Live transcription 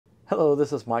Hello,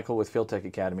 this is Michael with Field Tech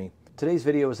Academy. Today's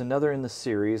video is another in the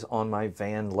series on my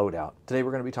van loadout. Today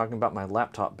we're going to be talking about my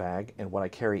laptop bag and what I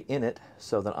carry in it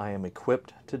so that I am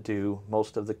equipped to do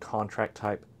most of the contract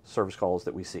type service calls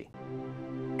that we see.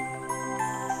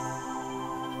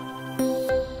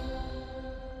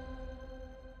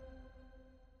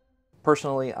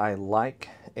 Personally, I like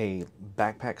a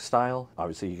backpack style.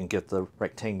 Obviously you can get the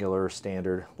rectangular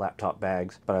standard laptop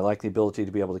bags, but I like the ability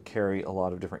to be able to carry a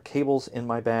lot of different cables in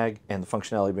my bag and the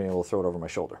functionality of being able to throw it over my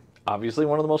shoulder. Obviously,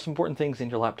 one of the most important things in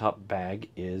your laptop bag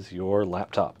is your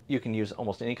laptop. You can use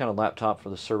almost any kind of laptop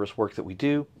for the service work that we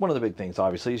do. One of the big things,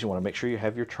 obviously, is you want to make sure you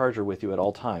have your charger with you at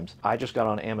all times. I just got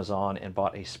on Amazon and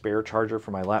bought a spare charger for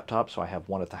my laptop, so I have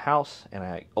one at the house, and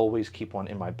I always keep one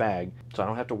in my bag, so I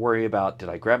don't have to worry about did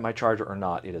I grab my charger or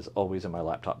not. It is always in my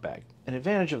laptop bag. An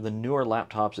advantage of the newer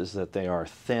laptops is that they are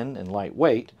thin and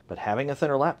lightweight, but having a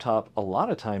thinner laptop a lot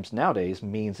of times nowadays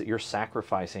means that you're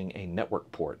sacrificing a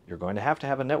network port. You're going to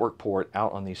have a network port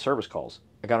out on these service calls.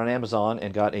 I got on Amazon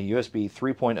and got a USB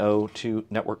 3.0 to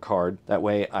network card. That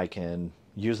way I can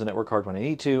use the network card when I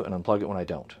need to and unplug it when I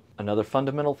don't. Another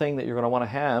fundamental thing that you're going to want to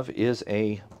have is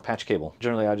a patch cable.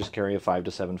 Generally, I just carry a 5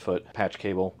 to 7 foot patch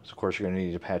cable. So of course, you're going to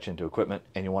need to patch into equipment,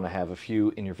 and you want to have a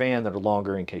few in your van that are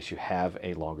longer in case you have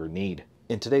a longer need.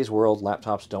 In today's world,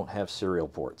 laptops don't have serial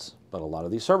ports, but a lot of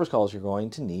these service calls you're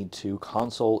going to need to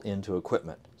console into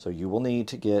equipment. So you will need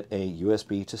to get a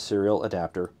USB to serial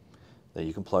adapter that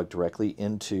you can plug directly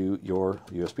into your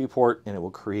USB port, and it will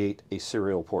create a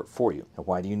serial port for you. Now,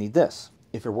 why do you need this?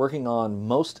 If you're working on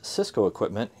most Cisco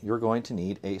equipment, you're going to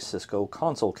need a Cisco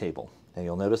console cable. And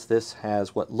you'll notice this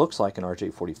has what looks like an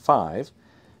RJ45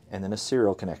 and then a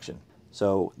serial connection.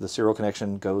 So the serial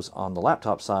connection goes on the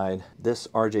laptop side. This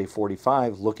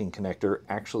RJ45 looking connector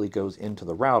actually goes into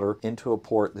the router, into a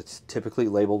port that's typically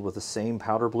labeled with the same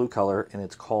powder blue color, and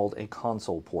it's called a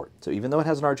console port. So even though it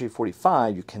has an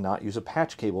RJ45, you cannot use a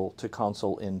patch cable to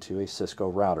console into a Cisco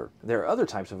router. There are other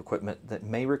types of equipment that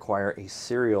may require a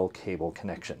serial cable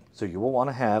connection. So you will want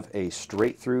to have a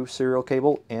straight through serial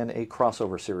cable and a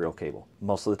crossover serial cable.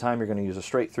 Most of the time you're going to use a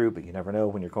straight through, but you never know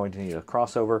when you're going to need a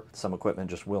crossover. Some equipment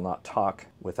just will not talk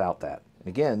without that. And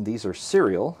again, these are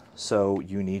serial, so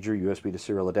you need your USB to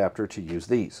serial adapter to use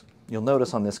these. You'll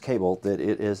notice on this cable that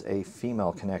it is a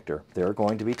female connector. There are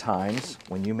going to be times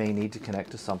when you may need to connect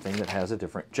to something that has a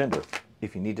different gender.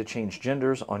 If you need to change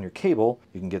genders on your cable,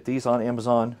 you can get these on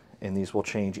Amazon, and these will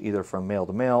change either from male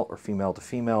to male or female to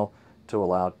female to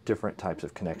allow different types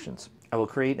of connections. I will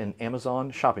create an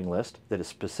Amazon shopping list that is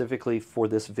specifically for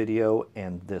this video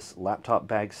and this laptop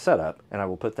bag setup, and I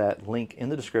will put that link in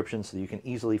the description so that you can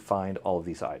easily find all of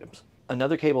these items.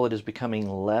 Another cable that is becoming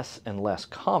less and less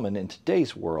common in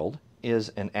today's world is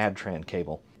an ADTRAN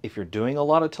cable. If you're doing a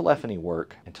lot of telephony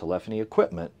work and telephony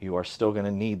equipment, you are still going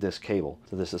to need this cable.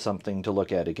 So this is something to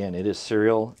look at. Again, it is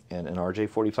serial and an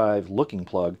RJ45 looking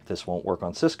plug. This won't work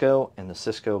on Cisco, and the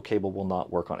Cisco cable will not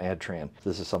work on ADTRAN.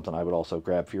 This is something I would also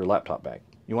grab for your laptop bag.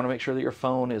 You want to make sure that your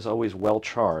phone is always well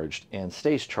charged and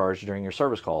stays charged during your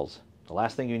service calls. The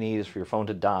last thing you need is for your phone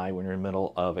to die when you're in the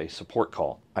middle of a support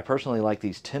call. I personally like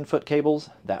these 10-foot cables.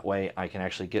 That way I can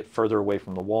actually get further away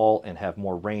from the wall and have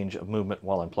more range of movement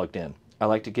while I'm plugged in. I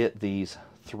like to get these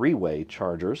 3-way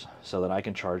chargers so that I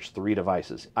can charge 3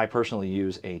 devices. I personally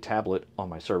use a tablet on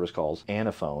my service calls and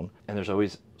a phone, and there's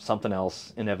always something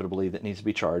else inevitably that needs to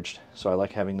be charged, so I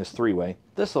like having this 3-way.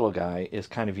 This little guy is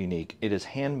kind of unique. It is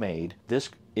handmade.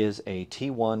 This is a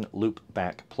T1 loop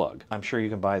back plug. I'm sure you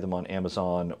can buy them on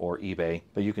Amazon or eBay,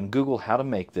 but you can Google how to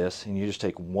make this, and you just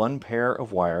take one pair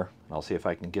of wire, and I'll see if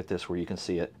I can get this where you can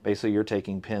see it. Basically, you're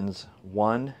taking pins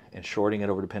 1 and shorting it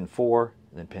over to pin 4,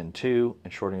 and then pin 2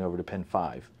 and shorting over to pin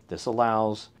 5. This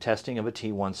allows testing of a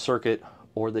T1 circuit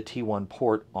or the T1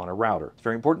 port on a router. It's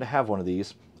very important to have one of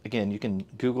these. Again, you can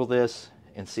Google this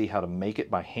and see how to make it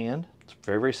by hand. It's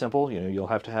very, very simple. You know, you'll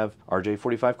have to have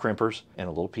RJ45 crimpers and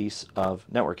a little piece of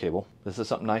network cable. This is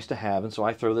something nice to have, and so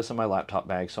I throw this in my laptop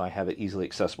bag so I have it easily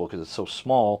accessible because it's so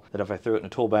small that if I throw it in a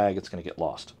tool bag, it's going to get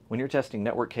lost. When you're testing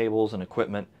network cables and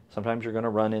equipment, sometimes you're going to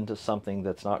run into something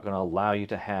that's not going to allow you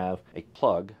to have a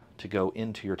plug to go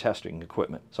into your testing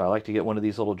equipment. So I like to get one of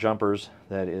these little jumpers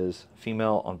that is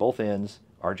female on both ends,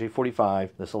 RJ45.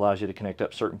 This allows you to connect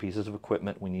up certain pieces of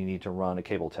equipment when you need to run a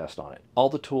cable test on it. All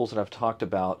the tools that I've talked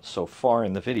about so far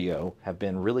in the video have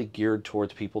been really geared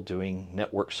towards people doing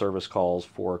network service calls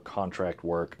for contract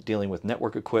work, dealing with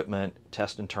network equipment,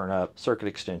 test and turn up, circuit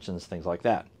extensions, things like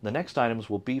that. The next items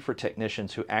will be for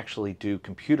technicians who actually do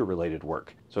computer related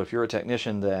work. So if you're a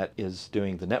technician that is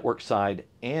doing the network side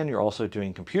and you're also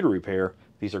doing computer repair,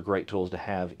 these are great tools to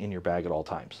have in your bag at all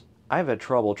times. I've had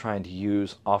trouble trying to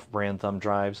use off-brand thumb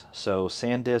drives, so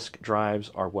SanDisk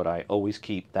drives are what I always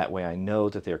keep. That way I know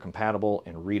that they're compatible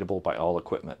and readable by all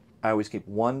equipment. I always keep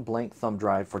one blank thumb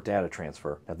drive for data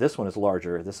transfer. Now this one is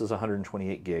larger. This is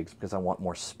 128 gigs because I want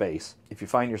more space. If you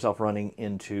find yourself running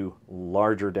into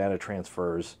larger data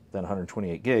transfers than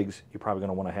 128 gigs, you're probably going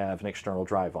to want to have an external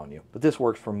drive on you. But this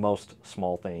works for most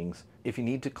small things. If you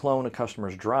need to clone a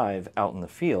customer's drive out in the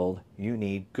field, you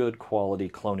need good quality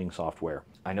cloning software.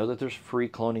 I know that there's free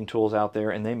cloning tools out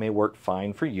there and they may work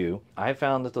fine for you. I've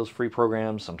found that those free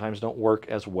programs sometimes don't work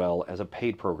as well as a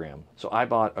paid program. So I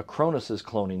bought Acronis'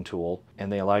 cloning tool,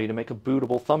 and they allow you to make a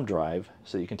bootable thumb drive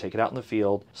so you can take it out in the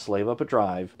field, slave up a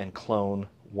drive, and clone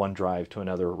one drive to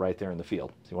another right there in the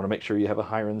field. So you want to make sure you have a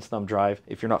Hirens thumb drive.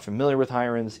 If you're not familiar with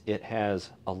Hirens, it has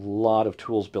a lot of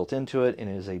tools built into it and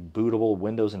it is a bootable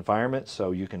Windows environment,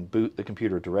 so you can boot the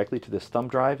computer directly to this thumb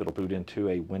drive. It'll boot into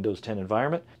a Windows 10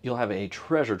 environment. You'll have a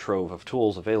treasure trove of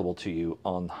tools available to you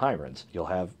on Hirens. You'll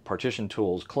have partition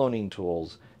tools, cloning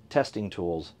tools, testing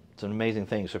tools. It's an amazing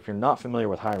thing. So if you're not familiar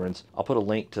with Hirens, I'll put a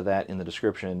link to that in the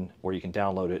description where you can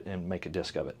download it and make a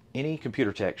disk of it. Any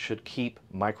computer tech should keep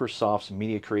Microsoft's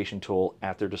media creation tool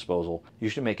at their disposal. You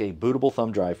should make a bootable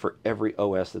thumb drive for every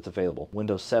OS that's available.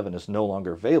 Windows 7 is no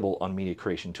longer available on media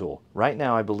creation tool. Right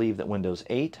now I believe that Windows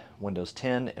 8, Windows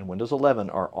 10, and Windows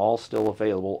 11 are all still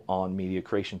available on media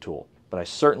creation tool. But I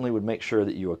certainly would make sure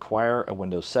that you acquire a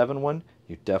Windows 7 one.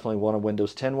 You definitely want a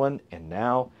Windows 10 one, and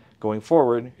now going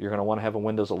forward, you're going to want to have a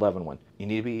Windows 11 one. You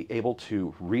need to be able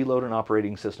to reload an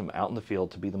operating system out in the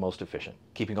field to be the most efficient.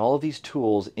 Keeping all of these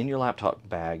tools in your laptop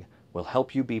bag will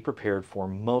help you be prepared for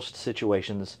most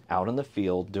situations out in the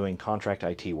field doing contract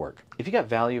IT work. If you got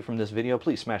value from this video,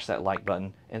 please smash that like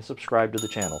button and subscribe to the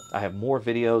channel. I have more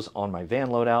videos on my van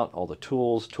loadout, all the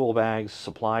tools, tool bags,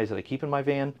 supplies that I keep in my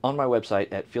van on my website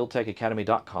at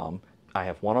fieldtechacademy.com. I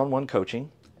have one-on-one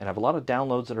coaching, and I have a lot of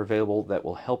downloads that are available that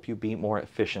will help you be more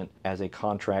efficient as a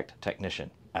contract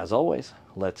technician. As always,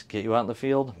 let's get you out in the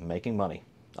field making money.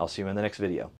 I'll see you in the next video.